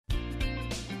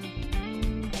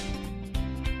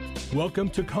Welcome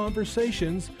to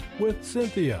Conversations with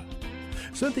Cinthia.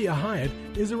 Cinthia Hyatt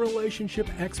is a relationship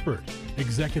expert,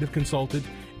 executive consultant,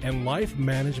 and life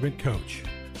management coach.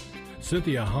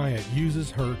 Cinthia Hyatt uses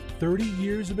her 30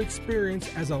 years of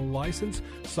experience as a licensed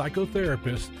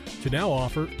psychotherapist to now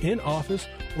offer in-office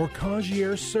or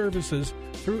concierge services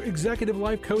through executive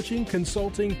life coaching,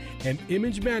 consulting, and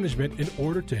image management in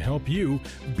order to help you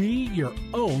be your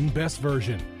own best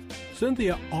version.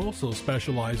 Cinthia also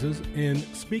specializes in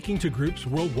speaking to groups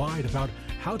worldwide about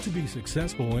how to be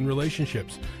successful in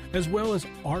relationships, as well as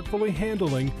artfully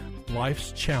handling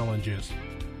life's challenges.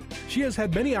 She has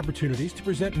had many opportunities to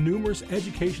present numerous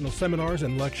educational seminars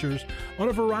and lectures on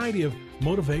a variety of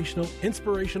motivational,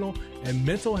 inspirational, and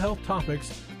mental health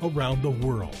topics around the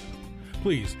world.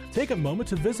 Please take a moment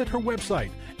to visit her website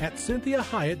at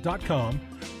CinthiaHyatt.com.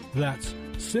 That's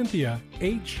Cinthia,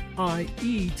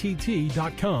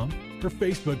 HIETT.com. Her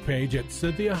Facebook page at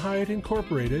Cinthia Hyatt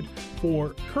Incorporated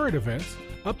for current events,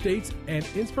 updates, and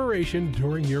inspiration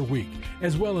during your week,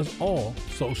 as well as all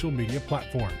social media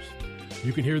platforms.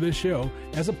 You can hear this show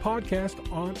as a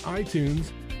podcast on iTunes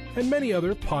and many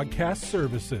other podcast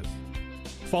services.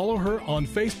 Follow her on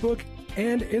Facebook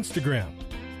and Instagram.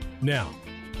 Now,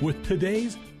 with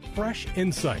today's fresh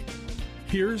insight,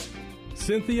 here's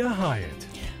Cinthia Hyatt.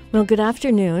 Well, good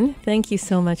afternoon. Thank you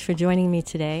so much for joining me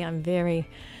today. I'm very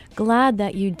glad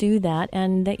that you do that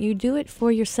and that you do it for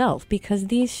yourself, because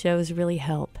these shows really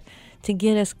help to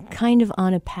get us kind of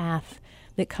on a path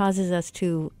that causes us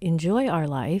to enjoy our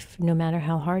life, no matter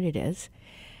how hard it is,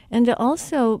 and to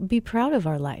also be proud of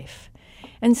our life.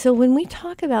 And so when we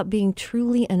talk about being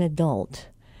truly an adult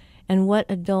and what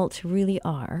adults really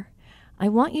are, I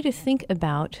want you to think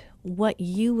about what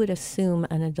you would assume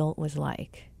an adult was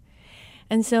like.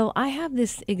 And so I have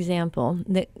this example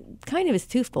that kind of is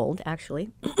twofold, actually.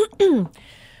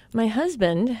 My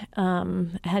husband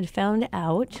had found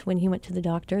out when he went to the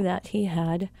doctor that he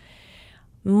had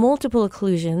multiple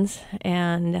occlusions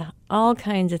and all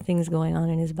kinds of things going on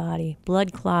in his body,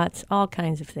 blood clots, all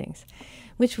kinds of things,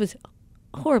 which was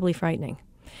horribly frightening.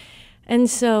 And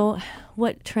so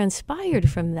what transpired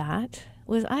from that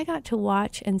was I got to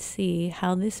watch and see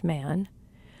how this man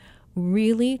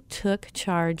really took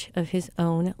charge of his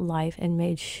own life and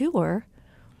made sure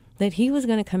that he was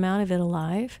going to come out of it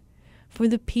alive for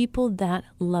the people that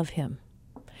love him.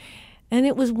 And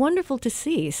it was wonderful to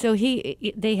see. So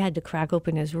they had to crack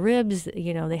open his ribs.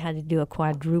 You know, they had to do a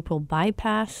quadruple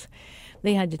bypass.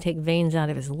 They had to take veins out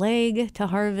of his leg to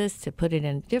harvest, to put it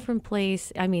in a different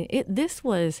place. I mean, this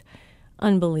was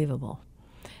unbelievable.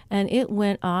 And it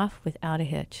went off without a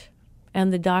hitch.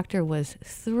 And the doctor was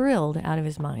thrilled out of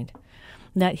his mind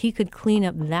that he could clean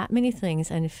up that many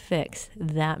things and fix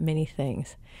that many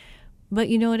things. But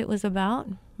you know what it was about?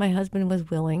 My husband was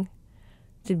willing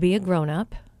to be a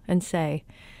grown-up and say,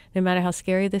 no matter how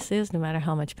scary this is, no matter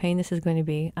how much pain this is going to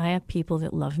be, I have people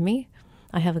that love me.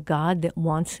 I have a God that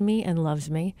wants me and loves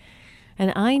me.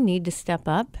 And I need to step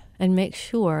up and make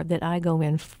sure that I go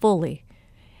in fully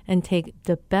and take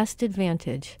the best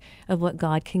advantage of what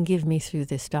God can give me through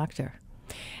this doctor.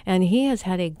 And he has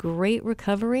had a great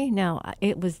recovery. Now,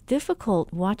 it was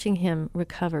difficult watching him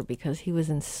recover because he was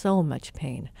in so much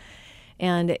pain.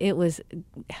 And it was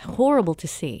horrible to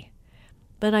see.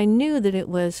 But I knew that it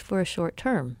was for a short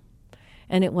term,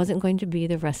 and it wasn't going to be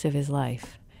the rest of his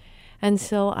life. And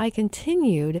so I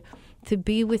continued to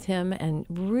be with him and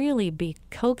really be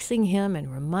coaxing him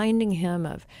and reminding him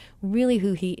of really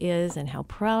who he is and how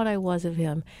proud I was of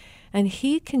him. And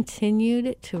he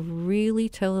continued to really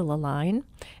toe the line,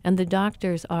 and the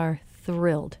doctors are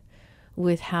thrilled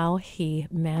with how he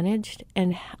managed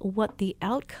and what the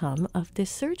outcome of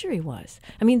this surgery was.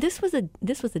 I mean, this was a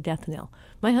death knell.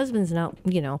 My husband's now,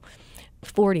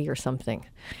 40 or something.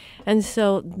 And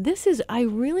so I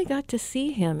really got to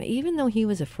see him, even though he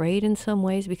was afraid in some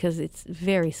ways because it's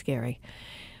very scary.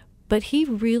 But he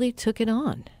really took it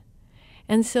on.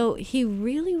 And so he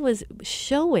really was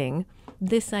showing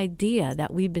this idea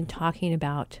that we've been talking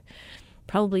about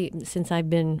probably since I've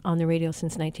been on the radio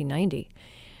since 1990.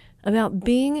 About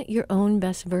being your own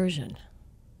best version.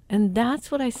 And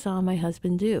that's what I saw my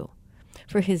husband do.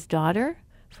 For his daughter,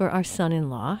 for our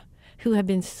son-in-law, who have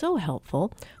been so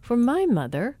helpful, for my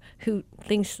mother, who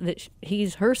thinks that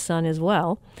he's her son as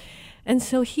well. And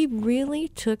so he really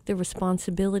took the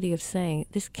responsibility of saying,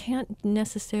 this can't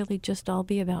necessarily just all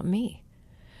be about me.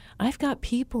 I've got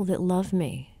people that love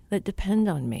me, that depend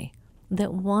on me,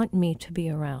 that want me to be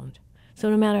around. So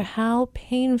no matter how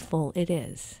painful it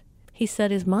is, he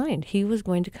set his mind. He was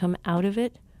going to come out of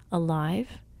it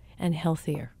alive and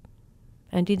healthier.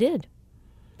 And he did.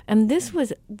 And this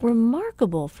was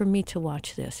remarkable for me to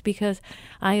watch this, because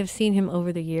I have seen him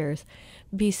over the years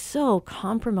be so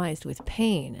compromised with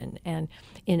pain and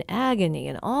in agony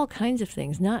and all kinds of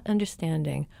things, not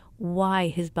understanding why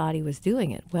his body was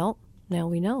doing it. Well, now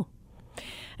we know.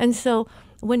 And so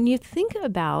when you think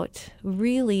about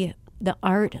really the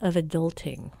art of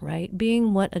adulting, right,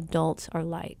 being what adults are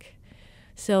like.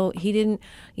 So he didn't,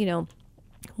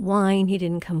 whine, he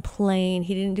didn't complain,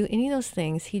 he didn't do any of those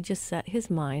things. He just set his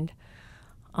mind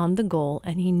on the goal,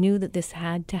 and he knew that this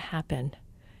had to happen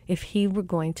if he were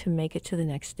going to make it to the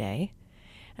next day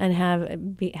and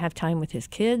have time with his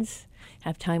kids,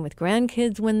 have time with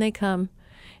grandkids when they come,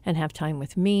 and have time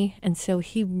with me. And so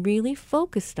he really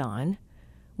focused on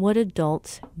what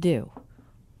adults do.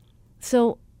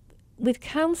 So with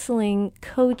counseling,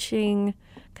 coaching,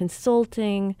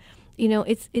 consulting,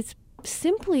 it's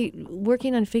simply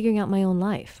working on figuring out my own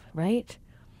life, right?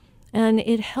 And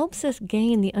it helps us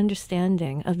gain the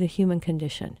understanding of the human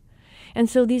condition. And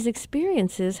so these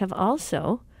experiences have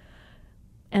also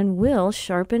and will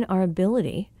sharpen our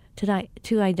ability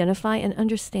to identify and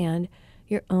understand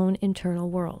your own internal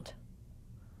world.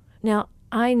 Now,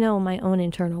 I know my own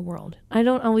internal world. I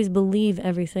don't always believe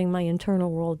everything my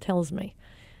internal world tells me.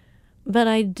 But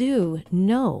I do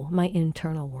know my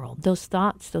internal world, those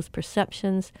thoughts, those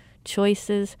perceptions,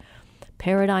 choices,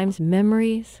 paradigms,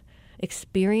 memories,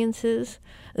 experiences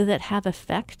that have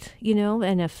effect,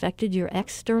 and affected your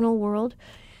external world.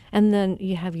 And then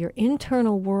you have your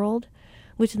internal world,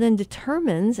 which then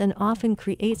determines and often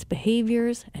creates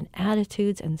behaviors and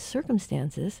attitudes and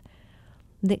circumstances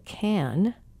that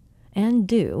can and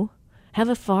do have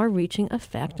a far-reaching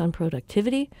effect on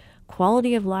productivity,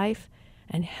 quality of life,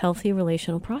 and healthy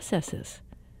relational processes.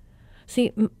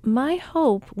 See, my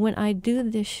hope when I do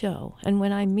this show and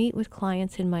when I meet with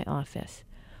clients in my office,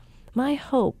 my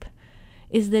hope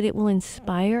is that it will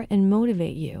inspire and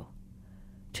motivate you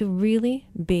to really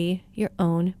be your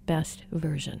own best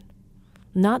version.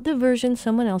 Not the version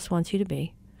someone else wants you to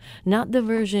be, not the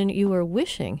version you are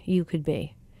wishing you could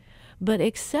be, but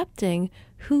accepting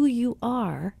who you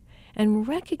are and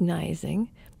recognizing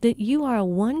that you are a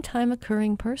one-time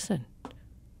occurring person.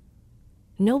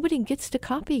 Nobody gets to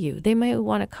copy you. They may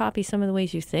want to copy some of the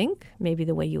ways you think, maybe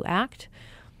the way you act,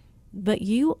 but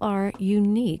you are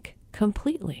unique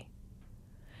completely.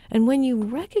 And when you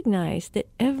recognize that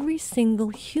every single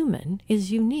human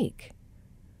is unique,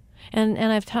 and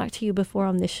I've talked to you before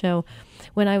on this show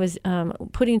when I was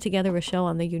putting together a show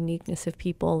on the uniqueness of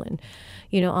people and,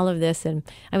 all of this. And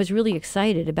I was really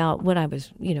excited about what I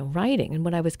was, writing and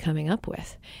what I was coming up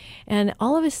with. And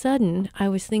all of a sudden, I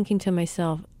was thinking to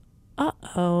myself,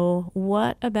 uh-oh,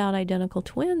 what about identical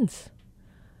twins?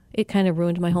 It kind of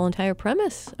ruined my whole entire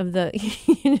premise of the,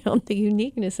 the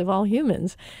uniqueness of all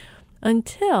humans,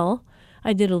 until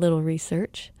I did a little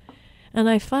research. And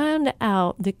I found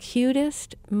out the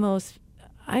cutest, most,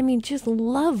 just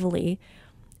lovely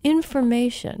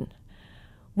information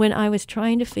when I was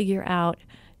trying to figure out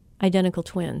identical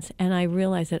twins. And I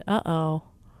realized that,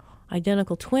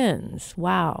 identical twins.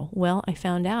 Wow. Well, I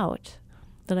found out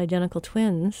that identical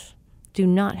twins do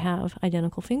not have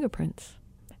identical fingerprints.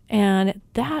 And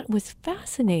that was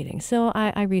fascinating. So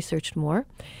I researched more.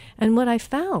 And what I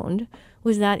found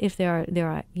was that if there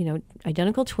are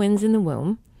identical twins in the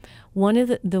womb, one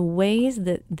of the ways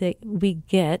that we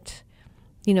get,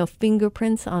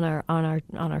 fingerprints on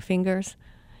our fingers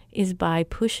is by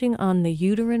pushing on the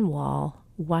uterine wall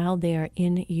while they are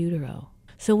in utero.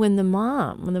 So when the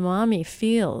mommy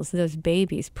feels those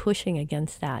babies pushing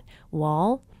against that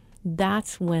wall,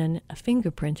 that's when a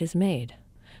fingerprint is made.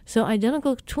 So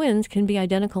identical twins can be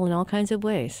identical in all kinds of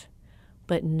ways,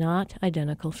 but not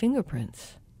identical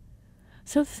fingerprints.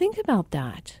 So think about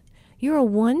that. You're a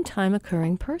one-time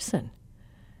occurring person.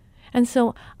 And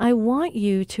so I want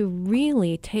you to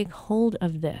really take hold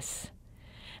of this.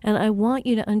 And I want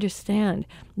you to understand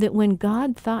that when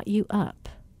God thought you up,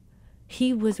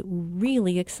 he was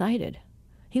really excited.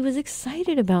 He was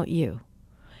excited about you.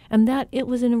 And that it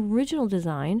was an original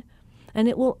design, and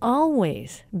it will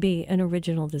always be an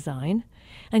original design.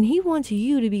 And he wants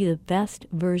you to be the best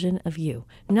version of you,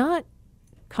 not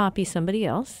copy somebody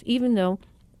else, even though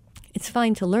it's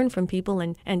fine to learn from people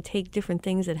and take different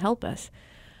things that help us.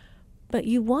 But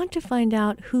you want to find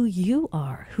out who you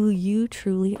are, who you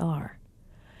truly are.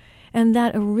 And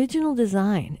that original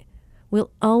design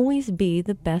will always be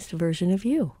the best version of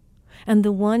you, and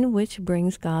the one which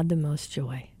brings God the most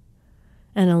joy,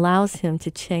 and allows him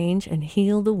to change and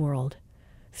heal the world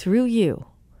through you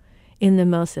in the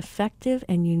most effective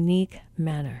and unique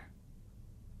manner.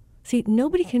 See,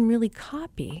 nobody can really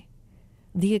copy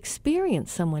the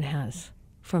experience someone has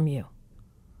from you.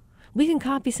 We can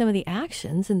copy some of the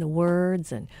actions and the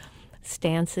words and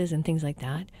stances and things like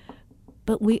that,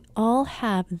 but we all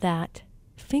have that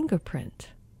fingerprint.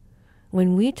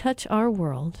 When we touch our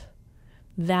world,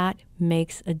 that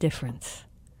makes a difference.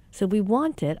 So we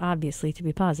want it, obviously, to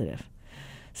be positive.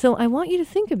 So I want you to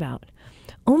think about,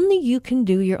 only you can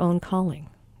do your own calling,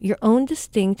 your own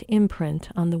distinct imprint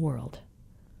on the world.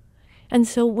 And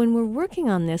so when we're working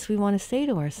on this, we want to say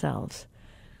to ourselves,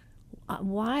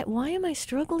 why am I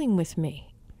struggling with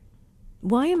me?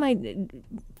 Why am I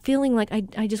feeling like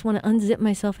I just want to unzip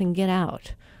myself and get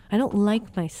out? I don't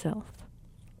like myself.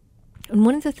 And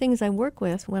one of the things I work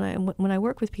with when I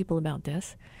work with people about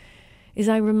this is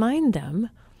I remind them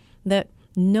that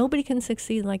nobody can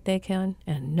succeed like they can,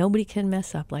 and nobody can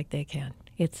mess up like they can.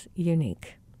 It's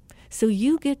unique. So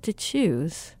you get to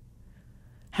choose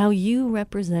how you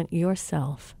represent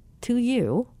yourself to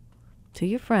you, to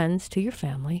your friends, to your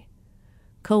family,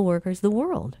 co-workers, the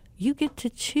world. You get to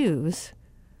choose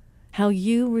how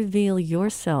you reveal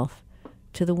yourself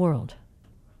to the world.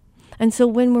 And so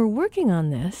when we're working on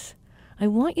this, I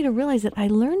want you to realize that I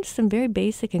learned some very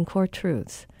basic and core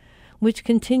truths, which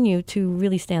continue to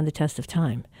really stand the test of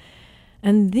time.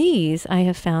 And these I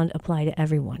have found apply to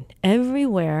everyone,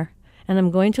 everywhere, and I'm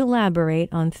going to elaborate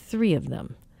on 3 of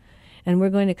them. And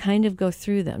we're going to kind of go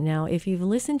through them. Now, if you've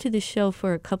listened to the show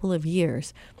for a couple of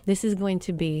years, this is going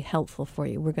to be helpful for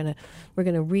you. We're going to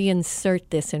reinsert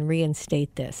this and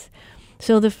reinstate this.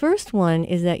 So the first one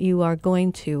is that you are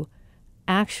going to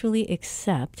actually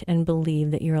accept and believe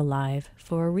that you're alive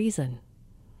for a reason,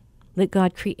 that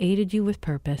God created you with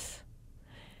purpose,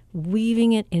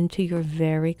 weaving it into your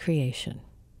very creation.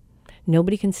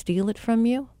 Nobody can steal it from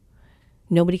you.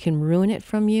 Nobody can ruin it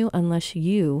from you unless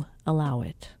you allow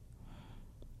it.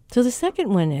 So the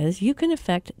second one is you can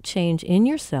affect change in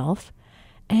yourself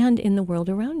and in the world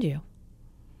around you.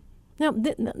 Now,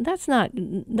 that's not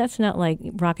like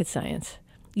rocket science.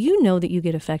 You know that you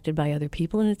get affected by other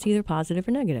people, and it's either positive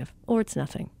or negative, or it's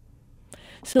nothing.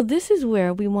 So this is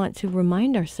where we want to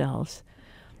remind ourselves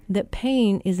that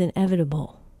pain is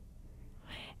inevitable,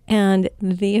 and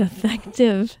the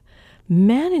effective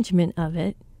management of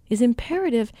it is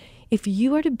imperative if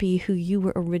you are to be who you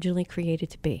were originally created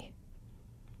to be.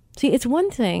 See, it's one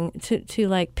thing to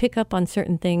like pick up on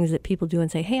certain things that people do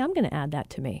and say, hey, I'm going to add that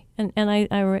to me. And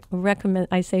I recommend,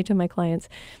 I say to my clients,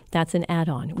 that's an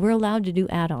add-on. We're allowed to do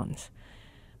add-ons,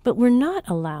 but we're not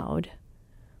allowed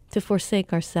to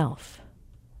forsake ourselves.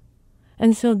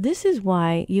 And so this is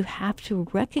why you have to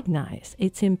recognize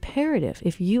it's imperative.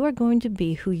 If you are going to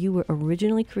be who you were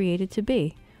originally created to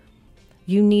be,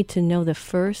 you need to know the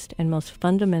first and most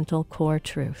fundamental core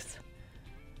truth.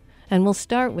 And we'll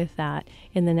start with that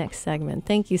in the next segment.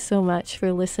 Thank you so much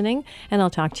for listening, and I'll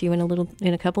talk to you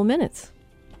in a couple minutes.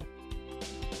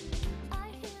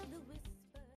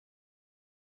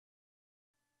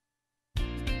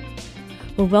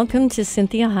 Well, welcome to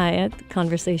Cinthia Hiett,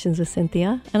 Conversations with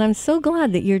Cinthia, and I'm so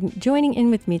glad that you're joining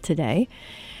in with me today.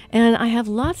 And I have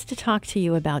lots to talk to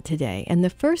you about today. And the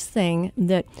first thing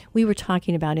that we were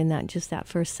talking about in that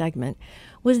first segment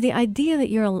was the idea that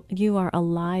you are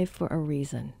alive for a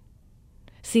reason.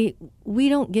 See, we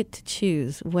don't get to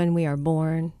choose when we are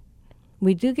born.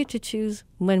 We do get to choose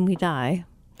when we die,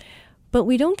 but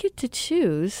we don't get to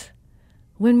choose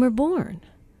when we're born.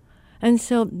 And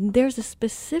so there's a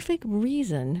specific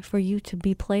reason for you to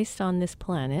be placed on this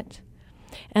planet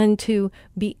and to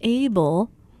be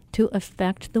able to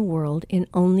affect the world in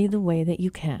only the way that you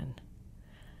can.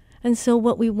 And so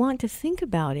what we want to think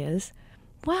about is,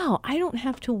 wow, I don't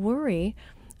have to worry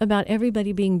about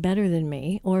everybody being better than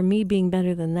me or me being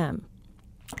better than them.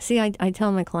 See, I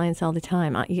tell my clients all the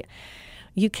time,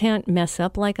 you can't mess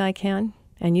up like I can,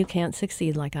 and you can't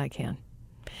succeed like I can.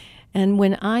 And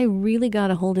when I really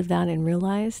got a hold of that and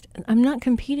realized I'm not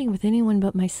competing with anyone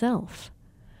but myself.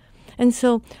 And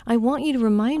so I want you to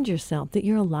remind yourself that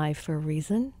you're alive for a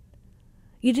reason.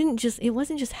 It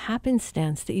wasn't just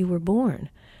happenstance that you were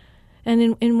born.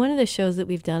 And in one of the shows that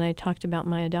we've done, I talked about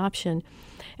my adoption,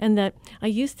 and that I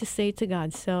used to say to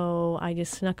God, so I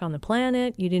just snuck on the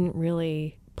planet. You didn't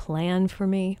really plan for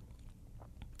me.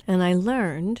 And I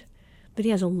learned that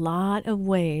he has a lot of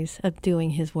ways of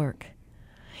doing his work.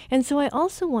 And so I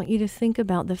also want you to think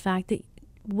about the fact that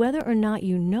whether or not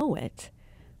you know it,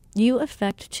 you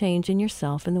affect change in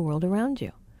yourself and the world around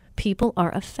you. People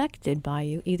are affected by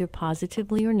you, either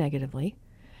positively or negatively,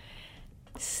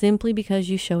 simply because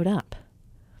you showed up.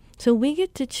 So we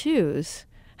get to choose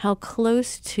how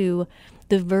close to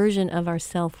the version of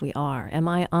ourself we are. Am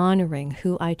I honoring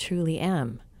who I truly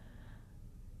am?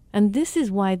 And this is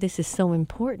why this is so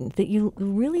important, that you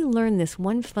really learn this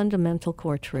one fundamental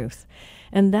core truth.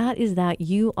 And that is that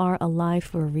you are alive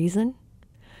for a reason.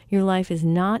 Your life is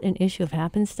not an issue of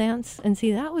happenstance. And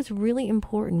see, that was really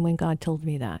important when God told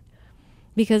me that.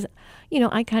 Because,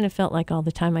 I kind of felt like all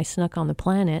the time I snuck on the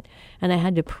planet and I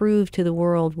had to prove to the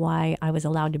world why I was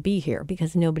allowed to be here,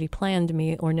 because nobody planned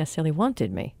me or necessarily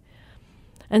wanted me.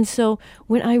 And so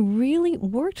when I really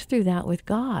worked through that with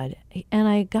God, and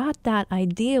I got that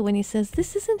idea when he says,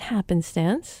 this isn't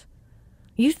happenstance.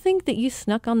 You think that you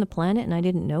snuck on the planet and I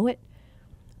didn't know it?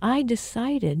 I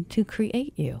decided to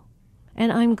create you,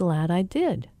 and I'm glad I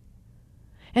did.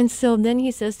 And so then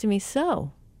he says to me,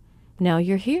 so now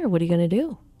you're here. What are you going to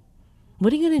do?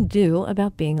 What are you going to do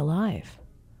about being alive?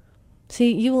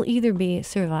 See, you will either be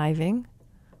surviving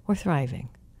or thriving.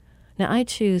 Now, I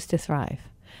choose to thrive.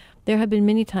 There have been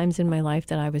many times in my life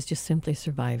that I was just simply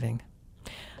surviving.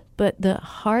 But the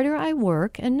harder I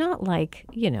work, and not like,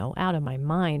 out of my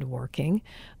mind working,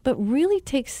 but really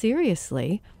take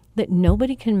seriously that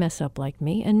nobody can mess up like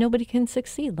me and nobody can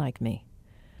succeed like me.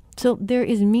 So there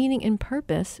is meaning and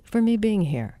purpose for me being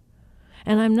here.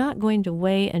 And I'm not going to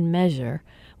weigh and measure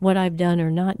what I've done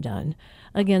or not done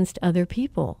against other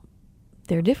people.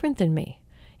 They're different than me.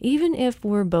 Even if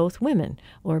we're both women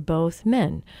or both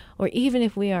men, or even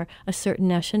if we are a certain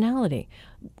nationality,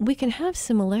 we can have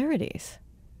similarities.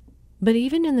 But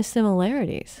even in the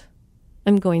similarities,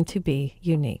 I'm going to be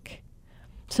unique.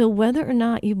 So whether or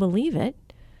not you believe it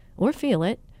or feel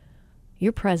it,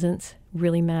 your presence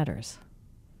really matters.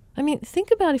 I mean, think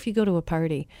about if you go to a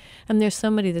party and there's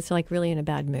somebody that's like really in a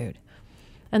bad mood.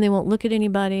 And they won't look at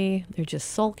anybody. They're just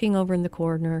sulking over in the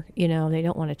corner. They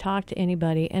don't want to talk to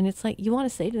anybody. And it's like, you want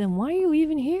to say to them, why are you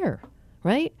even here?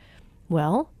 Right?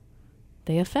 Well,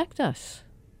 they affect us.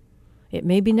 It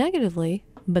may be negatively,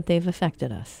 but they've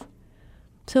affected us.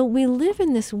 So we live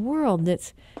in this world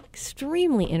that's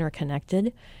extremely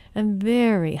interconnected and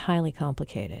very highly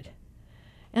complicated.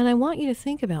 And I want you to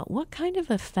think about, what kind of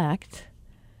effect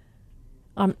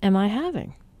am I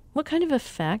having? What kind of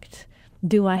effect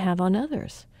do I have on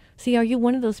others? See, are you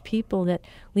one of those people that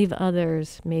leave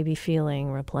others maybe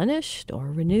feeling replenished or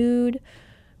renewed,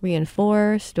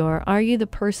 reinforced? Or are you the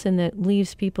person that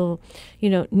leaves people,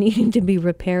 needing to be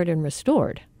repaired and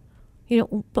restored?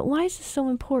 But why is this so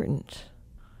important?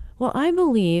 Well, I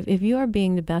believe if you are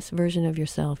being the best version of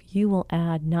yourself, you will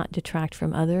add, not detract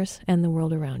from others and the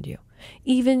world around you,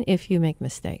 even if you make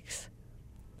mistakes.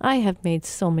 I have made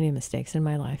so many mistakes in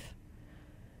my life.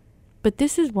 But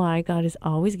this is why God is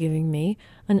always giving me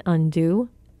an undo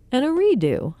and a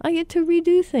redo. I get to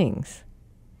redo things.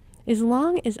 As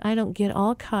long as I don't get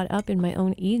all caught up in my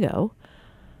own ego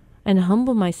and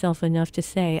humble myself enough to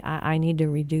say, I need to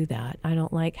redo that. I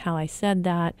don't like how I said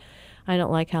that. I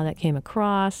don't like how that came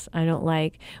across. I don't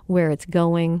like where it's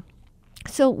going.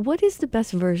 So what is the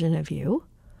best version of you?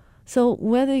 So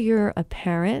whether you're a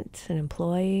parent, an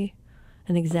employee,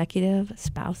 an executive, a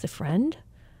spouse, a friend,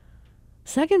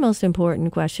 second most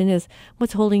important question is,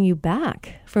 what's holding you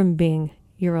back from being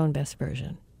your own best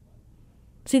version?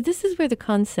 See, this is where the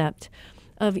concept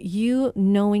of you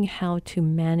knowing how to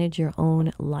manage your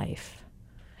own life.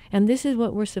 And this is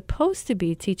what we're supposed to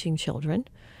be teaching children,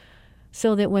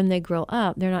 so that when they grow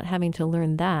up, they're not having to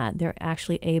learn that. They're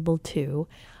actually able to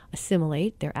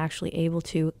assimilate. They're actually able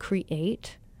to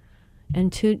create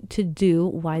and to do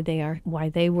why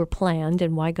they were planned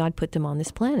and why God put them on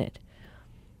this planet.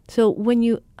 So when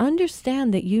you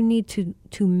understand that you need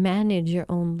to manage your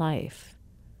own life,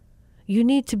 you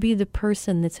need to be the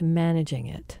person that's managing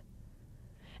it.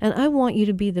 And I want you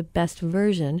to be the best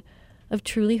version of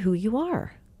truly who you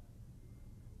are.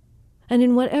 And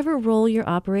in whatever role you're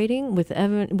operating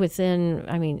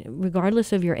within,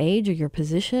 regardless of your age or your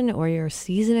position or your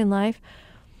season in life,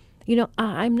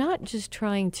 I'm not just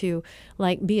trying to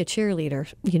be a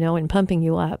cheerleader, and pumping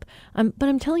you up. But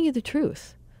I'm telling you the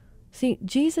truth. See,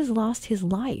 Jesus lost his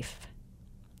life,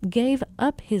 gave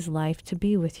up his life to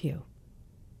be with you.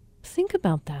 Think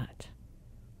about that.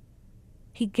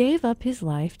 He gave up his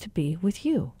life to be with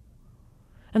you.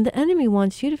 And the enemy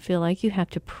wants you to feel like you have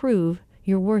to prove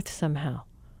your worth somehow.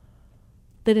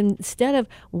 That instead of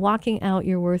walking out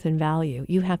your worth and value,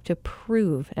 you have to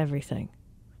prove everything.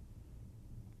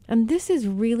 And this is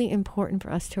really important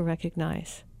for us to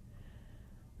recognize.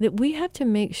 That we have to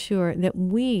make sure that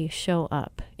we show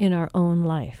up in our own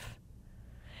life.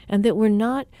 And that we're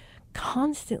not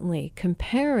constantly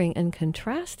comparing and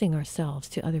contrasting ourselves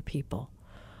to other people.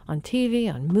 On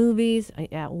TV, on movies,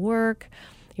 at work,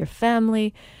 your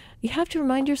family. You have to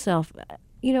remind yourself,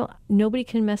 nobody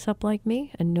can mess up like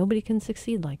me and nobody can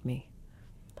succeed like me.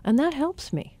 And that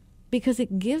helps me because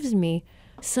it gives me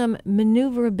some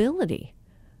maneuverability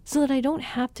so that I don't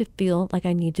have to feel like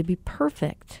I need to be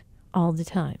perfect all the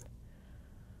time.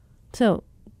 So,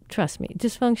 trust me,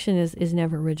 dysfunction is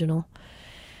never original,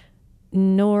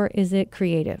 nor is it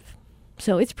creative.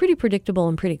 So it's pretty predictable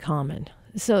and pretty common.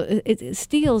 So it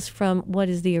steals from what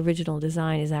is the original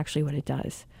design is actually what it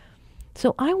does.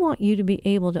 So I want you to be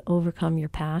able to overcome your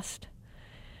past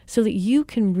so that you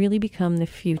can really become the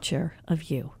future of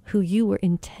you, who you were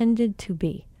intended to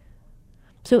be.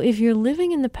 So if you're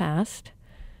living in the past,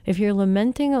 if you're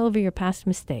lamenting over your past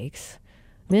mistakes,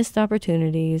 missed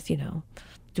opportunities,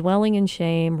 dwelling in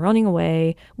shame, running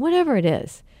away, whatever it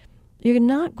is, you're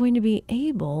not going to be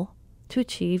able to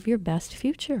achieve your best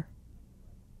future.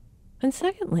 And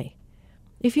secondly,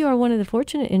 if you are one of the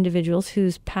fortunate individuals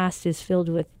whose past is filled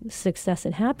with success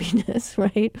and happiness,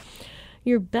 right,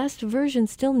 your best version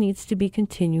still needs to be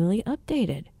continually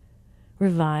updated,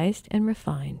 revised, and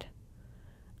refined.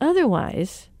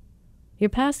 Otherwise, your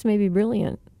past may be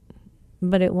brilliant,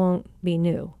 but it won't be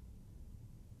new.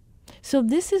 So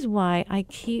this is why I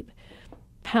keep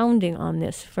pounding on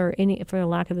this, for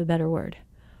lack of a better word.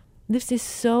 This is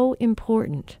so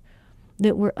important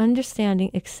that we're understanding,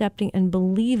 accepting, and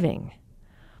believing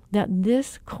that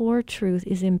this core truth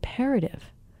is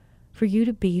imperative for you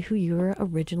to be who you were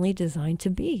originally designed to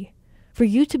be, for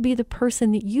you to be the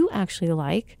person that you actually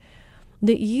like,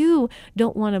 that you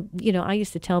don't want to, I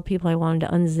used to tell people I wanted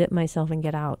to unzip myself and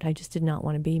get out. I just did not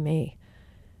want to be me.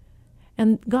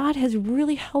 And God has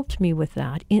really helped me with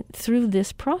that through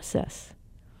this process.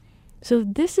 So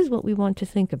this is what we want to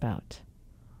think about.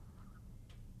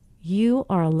 You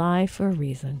are alive for a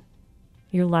reason.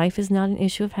 Your life is not an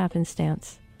issue of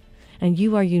happenstance. And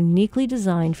you are uniquely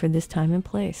designed for this time and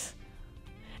place.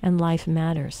 And life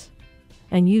matters.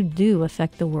 And you do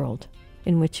affect the world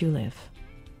in which you live.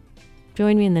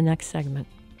 Join me in the next segment.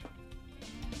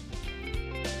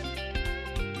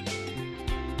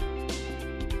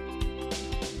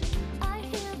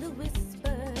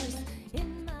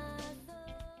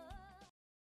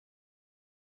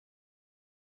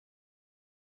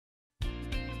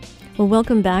 Well,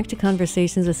 welcome back to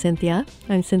Conversations with Cinthia.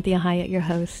 I'm Cinthia Hyatt, your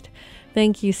host.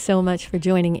 Thank you so much for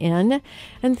joining in.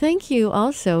 And thank you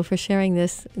also for sharing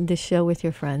this show with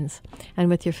your friends and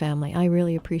with your family. I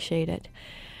really appreciate it.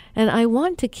 And I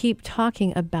want to keep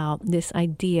talking about this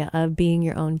idea of being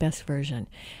your own best version.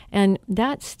 And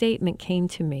that statement came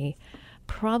to me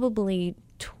probably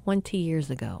 20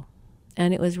 years ago.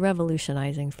 And it was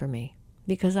revolutionizing for me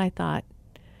because I thought,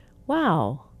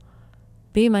 wow,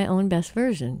 be my own best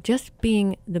version, just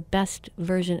being the best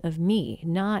version of me,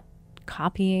 not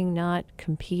copying, not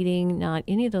competing, not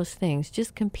any of those things,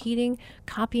 just competing,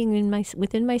 copying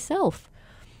within myself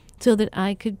so that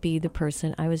I could be the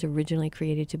person I was originally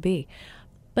created to be.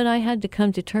 But I had to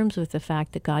come to terms with the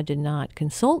fact that God did not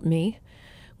consult me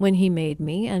when he made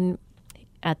me. And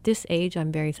at this age,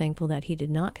 I'm very thankful that he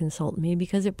did not consult me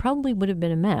because it probably would have been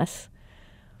a mess.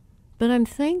 But I'm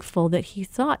thankful that he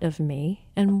thought of me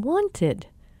and wanted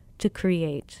to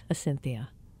create a Cinthia.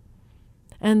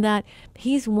 And that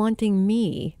he's wanting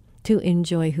me to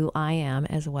enjoy who I am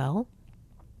as well.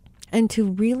 And to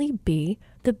really be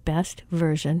the best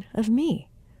version of me.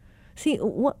 See,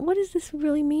 what does this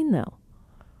really mean, though?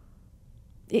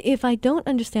 If I don't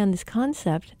understand this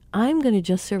concept, I'm going to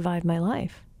just survive my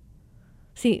life.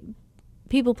 See,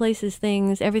 people, places,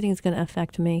 things, everything's going to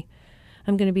affect me.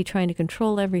 I'm going to be trying to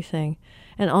control everything.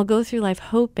 And I'll go through life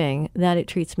hoping that it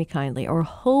treats me kindly or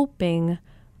hoping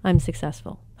I'm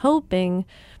successful, hoping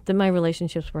that my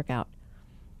relationships work out.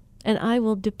 And I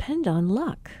will depend on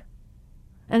luck.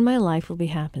 And my life will be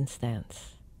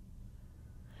happenstance.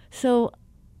 So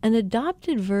an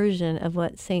adopted version of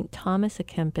what St. Thomas à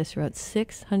Kempis wrote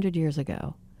 600 years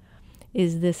ago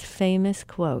is this famous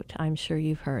quote I'm sure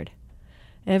you've heard.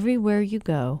 Everywhere you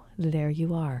go, there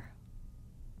you are.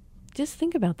 Just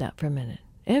think about that for a minute.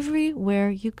 Everywhere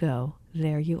you go,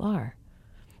 there you are.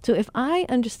 So if I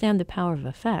understand the power of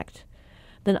effect,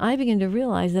 then I begin to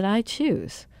realize that I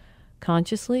choose,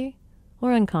 consciously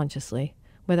or unconsciously,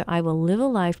 whether I will live a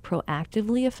life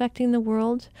proactively affecting the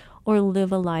world or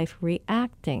live a life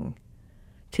reacting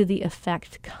to the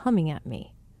effect coming at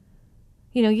me.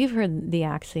 You've heard the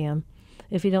axiom,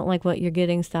 if you don't like what you're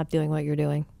getting, stop doing what you're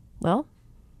doing. Well,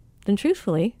 then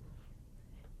truthfully,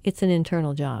 it's an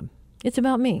internal job. It's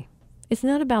about me. It's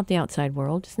not about the outside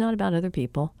world. It's not about other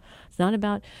people. It's not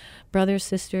about brothers,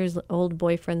 sisters, old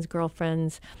boyfriends,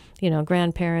 girlfriends,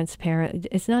 grandparents, parents.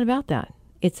 It's not about that.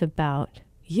 It's about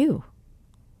you.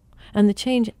 And the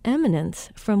change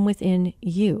emanates from within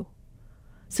you.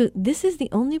 So this is the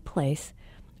only place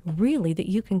really that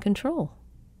you can control.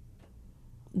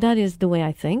 that is the way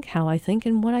I think, how I think,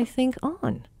 and what I think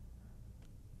on.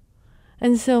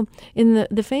 And so in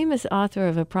the famous author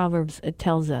of Proverbs, it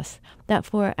tells us that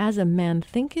for as a man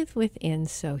thinketh within,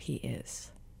 so he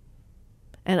is.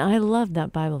 And I love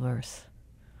that Bible verse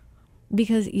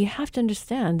because you have to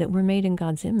understand that we're made in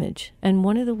God's image. And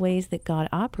one of the ways that God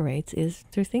operates is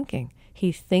through thinking.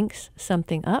 He thinks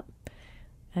something up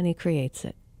and he creates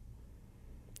it.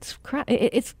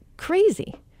 It's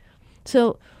crazy.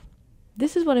 So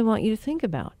this is what I want you to think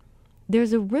about.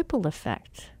 There's a ripple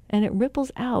effect, and it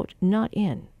ripples out, not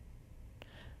in.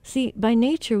 See, by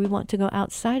nature, we want to go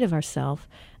outside of ourselves,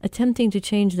 attempting to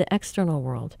change the external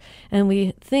world. And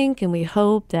we think and we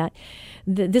hope that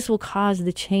this will cause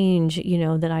the change,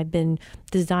 that I've been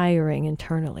desiring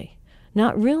internally.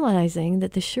 Not realizing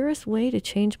that the surest way to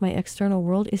change my external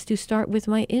world is to start with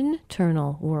my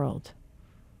internal world.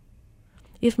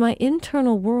 If my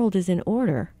internal world is in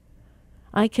order,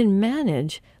 I can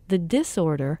manage the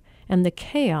disorder and the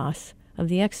chaos of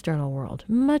the external world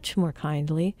much more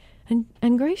kindly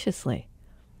and graciously.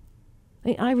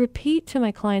 I repeat to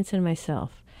my clients and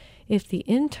myself, if the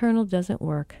internal doesn't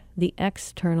work, the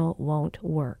external won't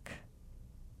work.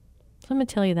 So I'm going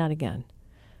to tell you that again.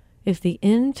 If the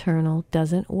internal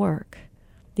doesn't work,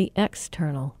 the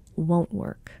external won't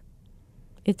work.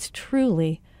 It's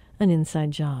truly an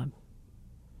inside job.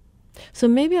 So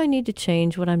maybe I need to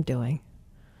change what I'm doing.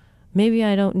 Maybe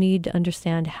I don't need to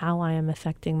understand how I am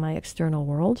affecting my external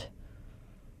world.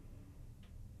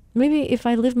 Maybe if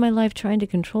I live my life trying to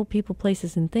control people,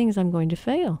 places, and things, I'm going to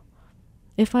fail.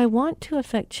 If I want to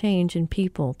affect change in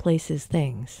people, places,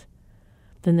 things,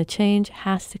 then the change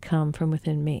has to come from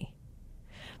within me.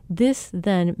 This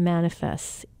then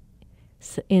manifests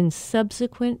in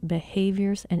subsequent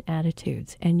behaviors and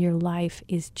attitudes, and your life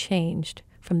is changed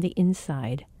from the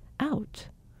inside out.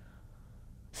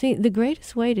 See, the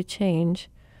greatest way to change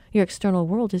your external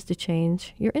world is to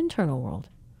change your internal world.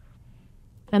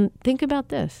 And think about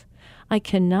this. I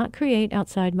cannot create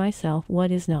outside myself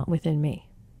what is not within me.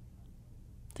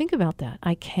 Think about that.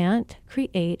 I can't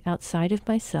create outside of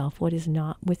myself what is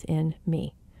not within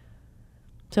me.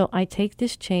 So I take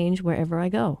this change wherever I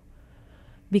go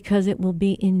because it will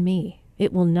be in me.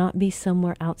 It will not be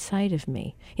somewhere outside of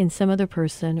me, in some other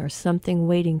person or something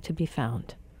waiting to be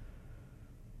found.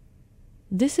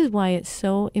 This is why it's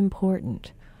so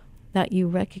important that you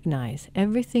recognize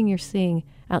everything you're seeing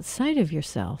outside of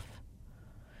yourself.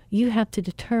 You have to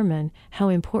determine how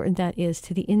important that is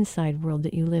to the inside world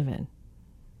that you live in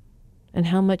and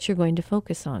how much you're going to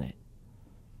focus on it,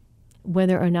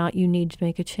 whether or not you need to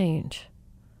make a change.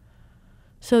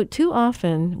 So too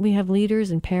often we have leaders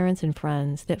and parents and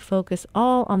friends that focus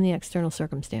all on the external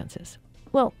circumstances.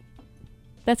 Well,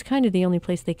 that's kind of the only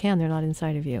place they can. They're not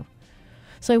inside of you.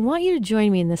 So I want you to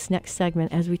join me in this next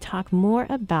segment as we talk more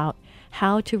about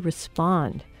how to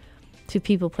respond to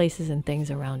people, places, and things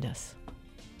around us.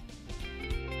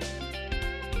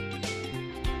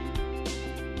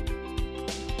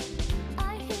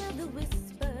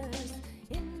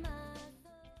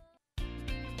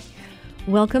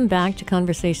 Welcome back to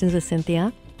Conversations with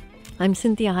Cinthia. I'm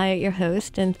Cinthia Hyatt, your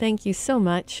host, and thank you so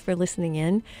much for listening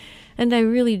in. And I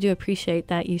really do appreciate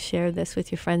that you share this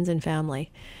with your friends and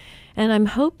family. And I'm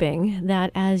hoping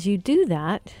that as you do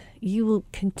that, you will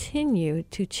continue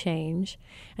to change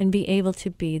and be able to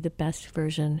be the best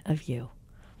version of you.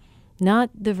 Not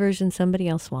the version somebody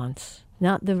else wants,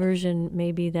 not the version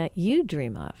maybe that you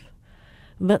dream of,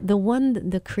 but the one that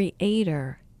the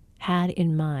Creator had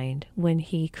in mind when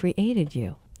he created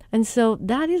you. And so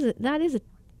that is a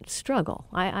struggle.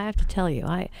 I have to tell you,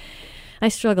 I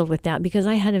struggled with that because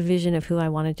I had a vision of who I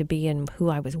wanted to be and who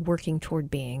I was working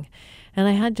toward being. And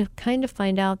I had to kind of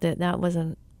find out that that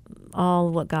wasn't all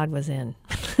what God was in.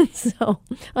 So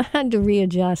I had to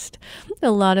readjust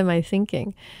a lot of my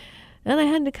thinking. And I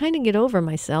had to kind of get over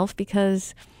myself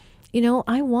because,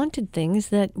 I wanted things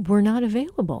that were not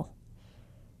available.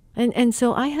 And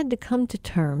so I had to come to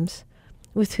terms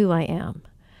with who I am.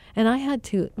 And I had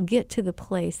to get to the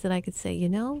place that I could say,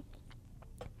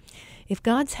 if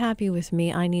God's happy with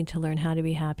me, I need to learn how to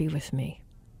be happy with me.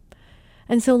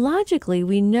 And so logically,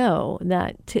 we know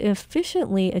that to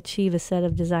efficiently achieve a set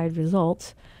of desired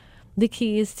results, the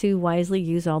key is to wisely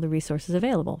use all the resources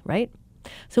available, right?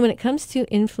 So when it comes to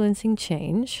influencing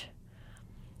change,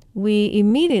 we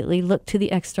immediately look to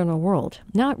the external world,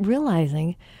 not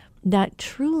realizing that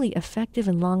truly effective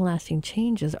and long-lasting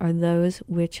changes are those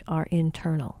which are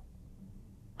internal.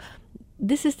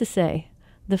 This is to say,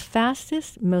 the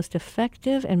fastest, most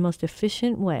effective, and most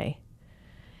efficient way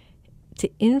to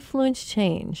influence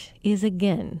change is,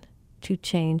 again, to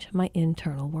change my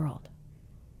internal world.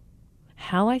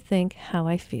 how I think, how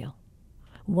I feel,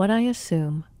 what I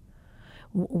assume,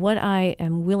 what I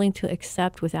am willing to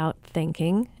accept without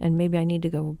thinking, and maybe I need to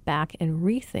go back and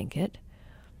rethink it.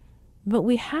 But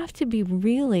we have to be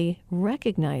really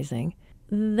recognizing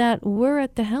that we're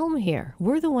at the helm here.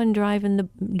 We're the one driving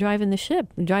the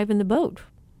ship, driving the boat,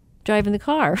 driving the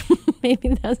car. Maybe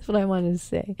that's what I wanted to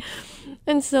say.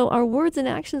 And so our words and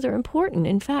actions are important.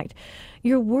 In fact,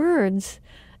 your words,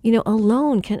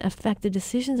 alone can affect the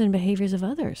decisions and behaviors of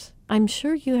others. I'm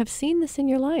sure you have seen this in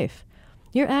your life.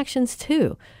 Your actions,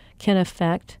 too, can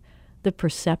affect the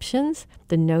perceptions,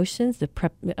 the notions, the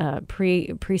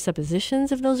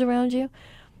presuppositions of those around you.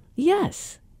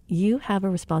 Yes, you have a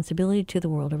responsibility to the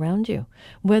world around you.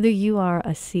 Whether you are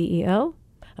a CEO,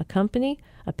 a company,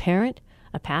 a parent,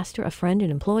 a pastor, a friend,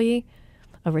 an employee,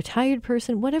 a retired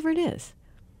person, whatever it is,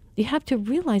 you have to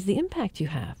realize the impact you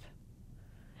have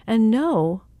and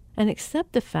know and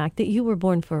accept the fact that you were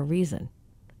born for a reason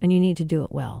and you need to do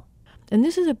it well. And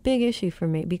this is a big issue for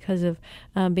me because of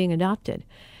being adopted.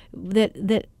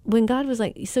 That when God was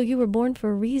like, so you were born for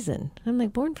a reason. I'm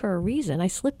like, born for a reason? I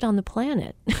slipped on the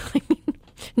planet.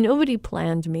 Nobody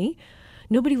planned me.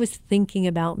 Nobody was thinking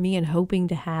about me and hoping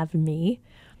to have me.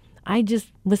 I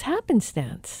just was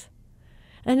happenstance.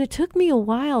 And it took me a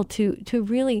while to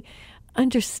really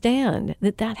understand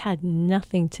that had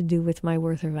nothing to do with my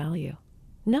worth or value.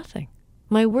 Nothing.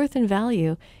 My worth and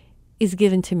value is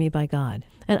given to me by God.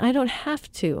 And I don't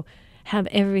have to have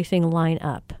everything line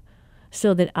up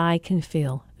so that I can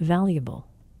feel valuable.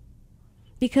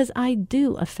 Because I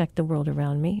do affect the world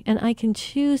around me, and I can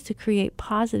choose to create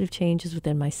positive changes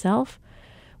within myself,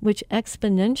 which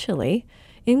exponentially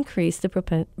increase the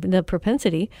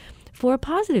propensity for a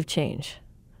positive change,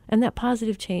 and that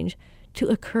positive change to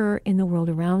occur in the world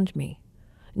around me,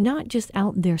 not just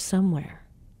out there somewhere.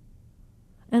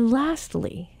 And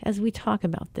lastly, as we talk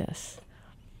about this,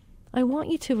 I want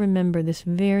you to remember this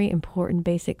very important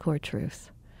basic core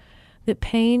truth, that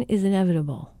pain is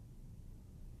inevitable.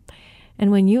 And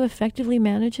when you effectively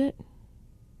manage it,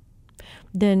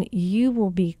 then you will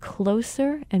be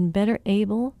closer and better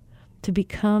able to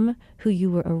become who you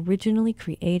were originally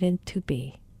created to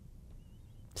be.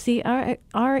 See,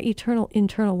 our eternal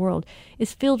internal world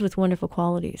is filled with wonderful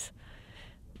qualities,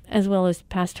 as well as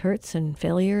past hurts and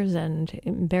failures and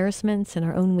embarrassments and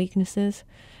our own weaknesses.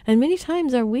 And many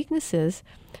times our weaknesses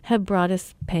have brought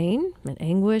us pain and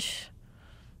anguish,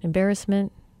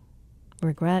 embarrassment,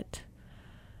 regret.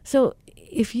 So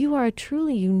if you are a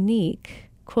truly unique,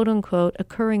 quote unquote,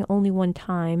 occurring only one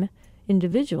time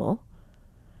individual,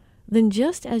 then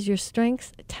just as your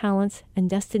strengths, talents, and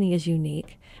destiny is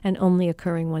unique and only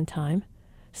occurring one time,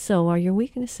 so are your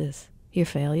weaknesses, your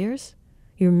failures,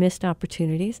 your missed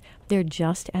opportunities. They're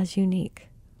just as unique.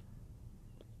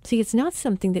 See, it's not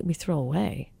something that we throw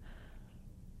away.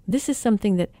 This is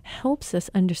something that helps us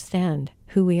understand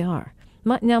who we are.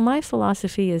 Now, my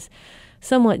philosophy is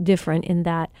somewhat different in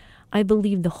that I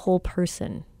believe the whole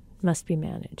person must be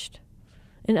managed.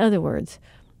 In other words,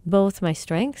 both my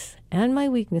strengths and my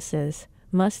weaknesses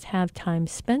must have time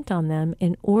spent on them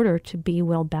in order to be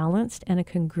well-balanced and a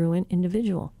congruent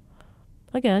individual.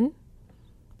 Again,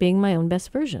 being my own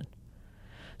best version.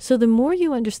 So the more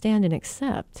you understand and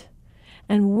accept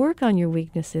and work on your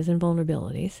weaknesses and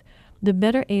vulnerabilities, the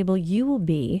better able you will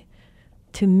be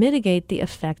to mitigate the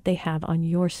effect they have on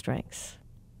your strengths.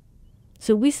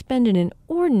 So we spend an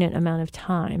inordinate amount of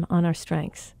time on our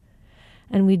strengths,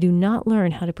 and we do not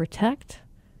learn how to protect,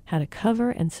 how to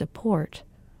cover and support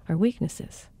our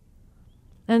weaknesses.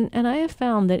 And I have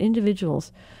found that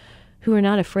individuals who are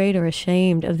not afraid or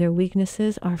ashamed of their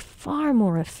weaknesses are far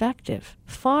more effective,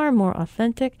 far more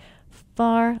authentic,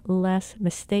 far less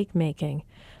mistake-making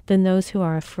than those who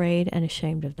are afraid and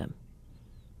ashamed of them.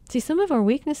 See, some of our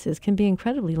weaknesses can be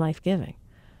incredibly life-giving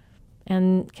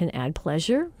and can add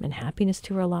pleasure and happiness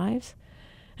to our lives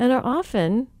and are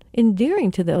often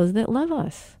endearing to those that love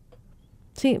us.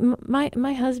 See,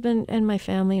 my husband and my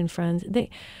family and friends, they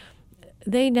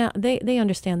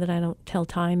understand that I don't tell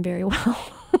time very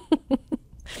well.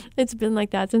 It's been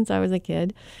like that since I was a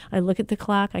kid. I look at the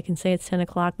clock, I can say it's 10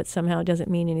 o'clock, but somehow it doesn't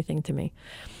mean anything to me.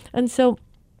 And so,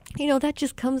 that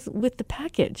just comes with the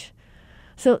package.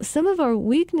 So some of our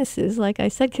weaknesses, like I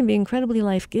said, can be incredibly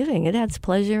life-giving. It adds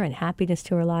pleasure and happiness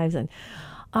to our lives and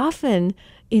often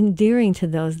endearing to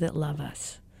those that love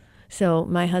us. So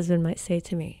my husband might say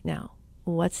to me, now,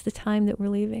 what's the time that we're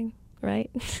leaving,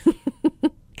 right?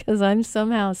 Because I'm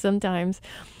sometimes,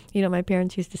 my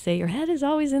parents used to say, your head is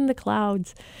always in the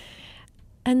clouds.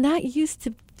 And that used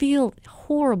to feel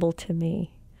horrible to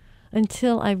me.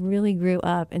 until I really grew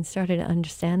up and started to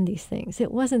understand these things.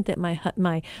 It wasn't that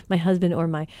my husband or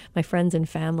my friends and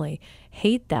family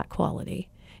hate that quality.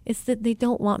 It's that they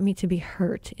don't want me to be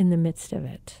hurt in the midst of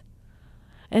it.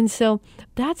 And so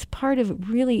that's part of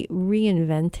really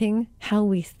reinventing how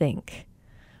we think.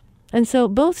 And so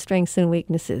both strengths and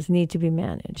weaknesses need to be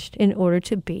managed in order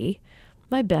to be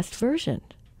my best version.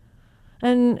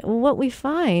 And what we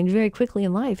find very quickly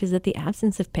in life is that the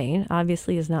absence of pain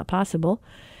obviously is not possible.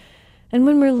 And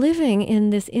when we're living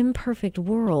in this imperfect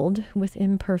world with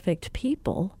imperfect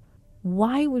people,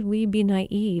 why would we be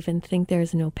naive and think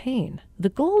there's no pain? The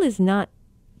goal is not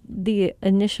the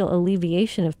initial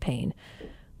alleviation of pain,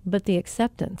 but the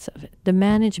acceptance of it, the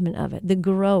management of it, the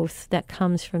growth that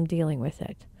comes from dealing with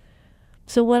it.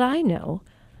 So what I know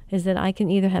is that I can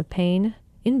either have pain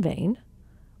in vain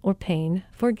or pain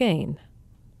for gain,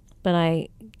 but I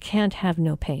can't have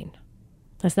no pain.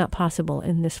 That's not possible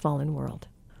in this fallen world.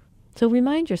 So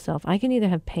remind yourself, I can either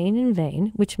have pain in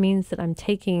vain, which means that I'm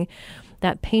taking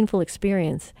that painful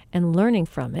experience and learning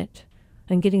from it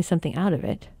and getting something out of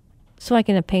it, so I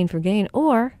can have pain for gain,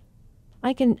 or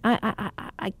I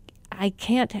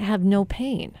can't have no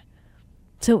pain.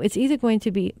 So it's either going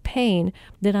to be pain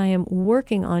that I am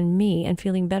working on me and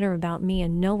feeling better about me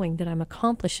and knowing that I'm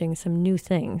accomplishing some new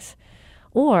things,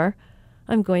 or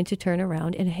I'm going to turn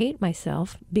around and hate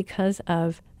myself because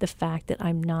of the fact that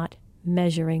I'm not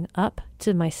measuring up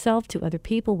to myself, to other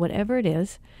people, whatever it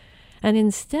is. And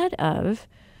instead of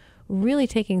really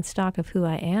taking stock of who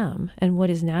I am and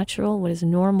what is natural, what is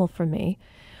normal for me,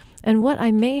 and what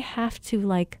I may have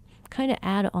to kind of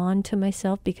add on to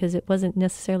myself because it wasn't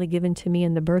necessarily given to me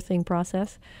in the birthing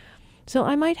process. So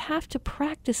I might have to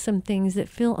practice some things that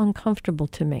feel uncomfortable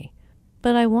to me.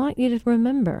 But I want you to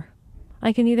remember,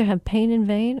 I can either have pain in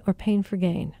vain or pain for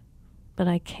gain, but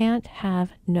I can't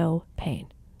have no pain.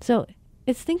 So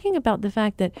it's thinking about the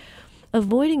fact that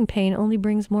avoiding pain only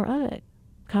brings more of it,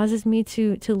 causes me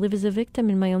to live as a victim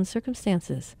in my own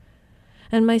circumstances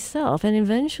and myself, and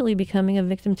eventually becoming a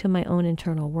victim to my own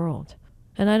internal world.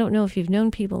 And I don't know if you've known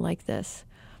people like this,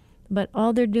 but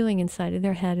all they're doing inside of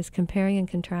their head is comparing and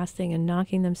contrasting and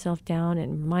knocking themselves down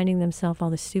and reminding themselves all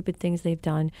the stupid things they've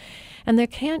done. And they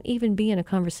can't even be in a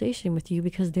conversation with you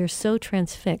because they're so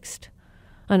transfixed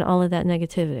on all of that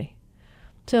negativity.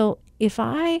 So if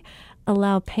I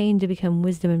allow pain to become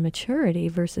wisdom and maturity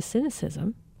versus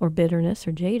cynicism or bitterness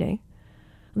or jading,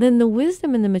 then the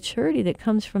wisdom and the maturity that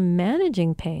comes from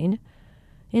managing pain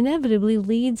inevitably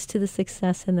leads to the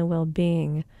success and the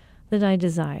well-being that I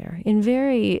desire in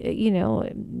very,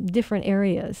 different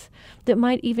areas that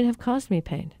might even have caused me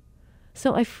pain.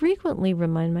 So I frequently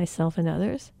remind myself and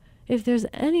others, if there's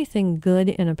anything good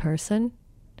in a person,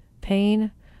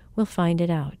 pain will find it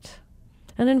out.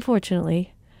 And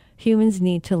unfortunately, humans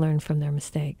need to learn from their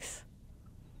mistakes.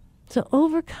 So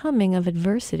overcoming of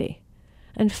adversity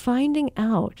and finding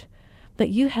out that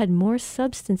you had more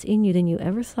substance in you than you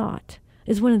ever thought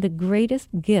is one of the greatest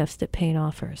gifts that pain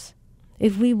offers.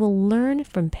 If we will learn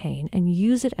from pain and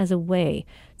use it as a way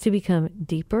to become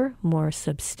deeper, more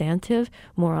substantive,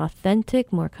 more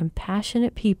authentic, more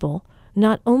compassionate people,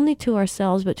 not only to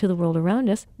ourselves but to the world around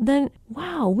us, then,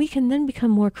 wow, we can then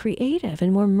become more creative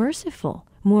and more merciful,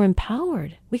 more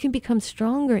empowered. We can become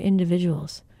stronger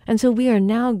individuals. And so we are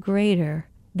now greater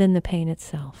than the pain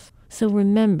itself. So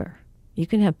remember, you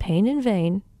can have pain in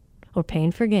vain or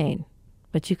pain for gain,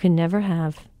 but you can never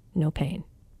have no pain.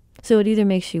 So it either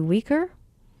makes you weaker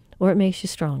or it makes you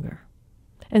stronger.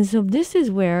 And so this is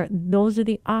where those are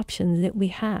the options that we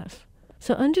have.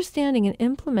 So understanding and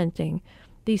implementing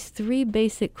these three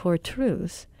basic core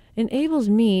truths enables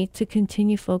me to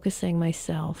continue focusing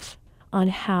myself on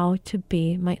how to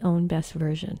be my own best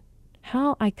version,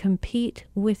 how I compete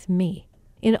with me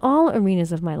in all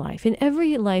arenas of my life, in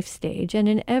every life stage and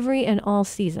in every and all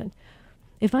season.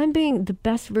 If I'm being the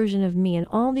best version of me in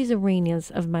all these arenas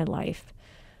of my life,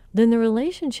 then the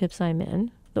relationships I'm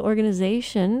in, the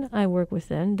organization I work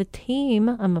within, the team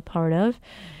I'm a part of,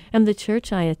 and the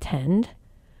church I attend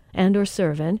and or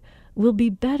serve in will be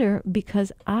better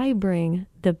because I bring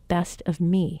the best of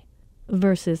me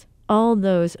versus all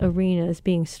those arenas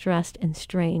being stressed and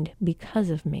strained because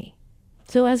of me.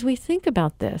 So as we think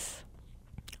about this,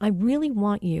 I really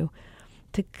want you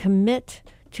to commit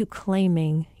to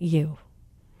claiming you.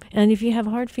 And if you have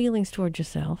hard feelings towards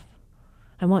yourself,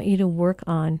 I want you to work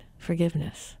on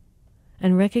forgiveness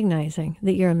and recognizing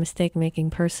that you're a mistake-making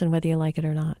person, whether you like it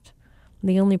or not.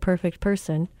 The only perfect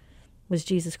person was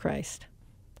Jesus Christ.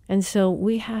 And so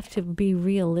we have to be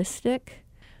realistic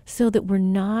so that we're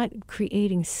not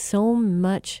creating so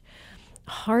much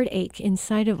heartache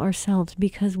inside of ourselves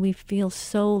because we feel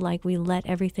so like we let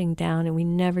everything down and we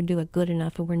never do it good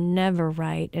enough and we're never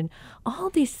right and all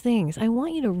these things. I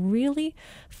want you to really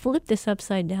flip this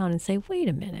upside down and say, wait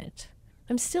a minute,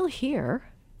 I'm still here.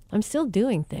 I'm still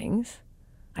doing things.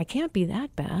 I can't be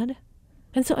that bad.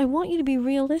 And so I want you to be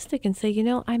realistic and say, you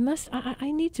know, I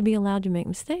need to be allowed to make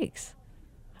mistakes.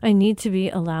 I need to be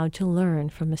allowed to learn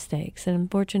from mistakes. And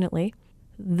unfortunately,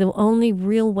 the only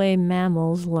real way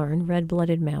mammals learn,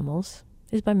 red-blooded mammals,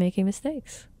 is by making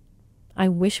mistakes. I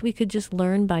wish we could just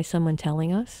learn by someone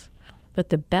telling us, but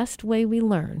the best way we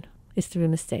learn is through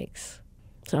mistakes.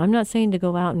 So I'm not saying to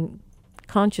go out and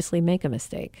consciously make a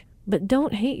mistake, but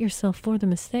don't hate yourself for the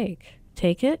mistake.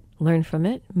 Take it, learn from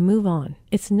it, move on.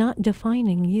 It's not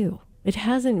defining you. It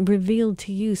hasn't revealed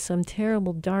to you some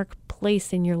terrible dark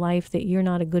place in your life that you're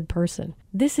not a good person.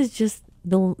 This is just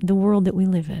the world that we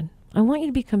live in. I want you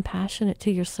to be compassionate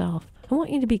to yourself. I want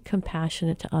you to be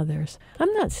compassionate to others.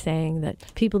 I'm not saying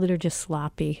that people that are just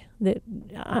sloppy,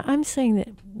 I'm saying that,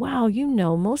 wow, you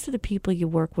know, most of the people you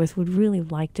work with would really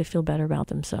like to feel better about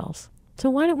themselves. So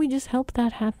why don't we just help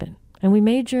that happen? And we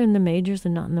major in the majors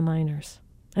and not in the minors.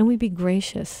 And we be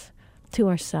gracious to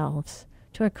ourselves,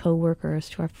 to our coworkers,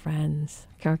 to our friends,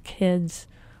 our kids,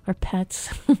 our pets,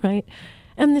 right?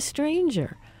 And the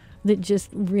stranger that just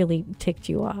really ticked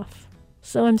you off.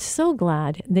 So I'm so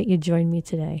glad that you joined me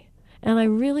today. And I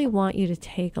really want you to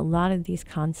take a lot of these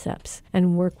concepts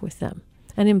and work with them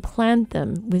and implant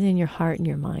them within your heart and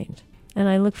your mind. And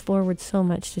I look forward so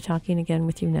much to talking again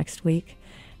with you next week.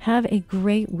 Have a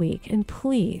great week, and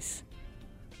please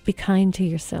be kind to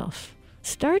yourself.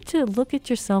 Start to look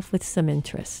at yourself with some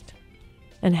interest,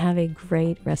 and have a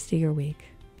great rest of your week.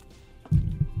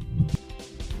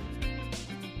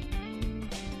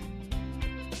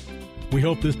 We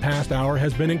hope this past hour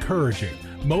has been encouraging,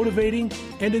 motivating,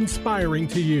 and inspiring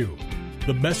to you.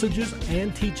 The messages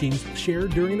and teachings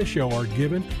shared during the show are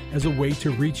given as a way to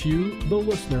reach you, the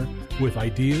listener, with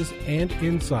ideas and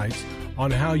insights on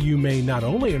how you may not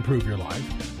only improve your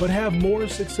life, but have more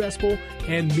successful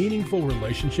and meaningful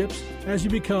relationships as you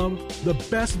become the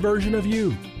best version of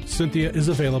you. Cinthia is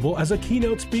available as a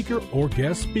keynote speaker or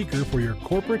guest speaker for your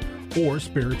corporate or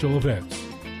spiritual events.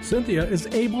 Cinthia is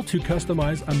able to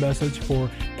customize a message for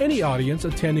any audience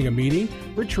attending a meeting,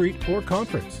 retreat, or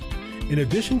conference. In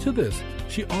addition to this,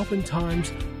 she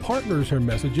oftentimes partners her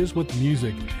messages with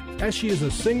music, as she is a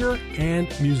singer and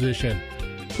musician.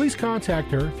 Please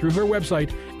contact her through her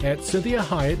website at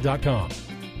CinthiaHyatt.com.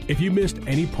 If you missed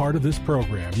any part of this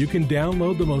program, you can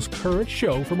download the most current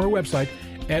show from her website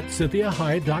at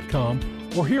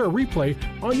CinthiaHyatt.com or hear a replay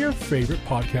on your favorite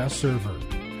podcast server.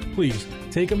 Please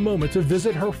take a moment to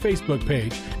visit her Facebook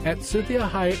page at Cinthia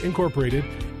Hyatt Incorporated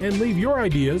and leave your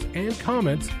ideas and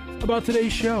comments about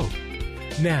today's show.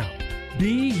 Now,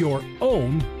 be your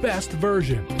own best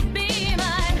version. Be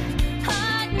my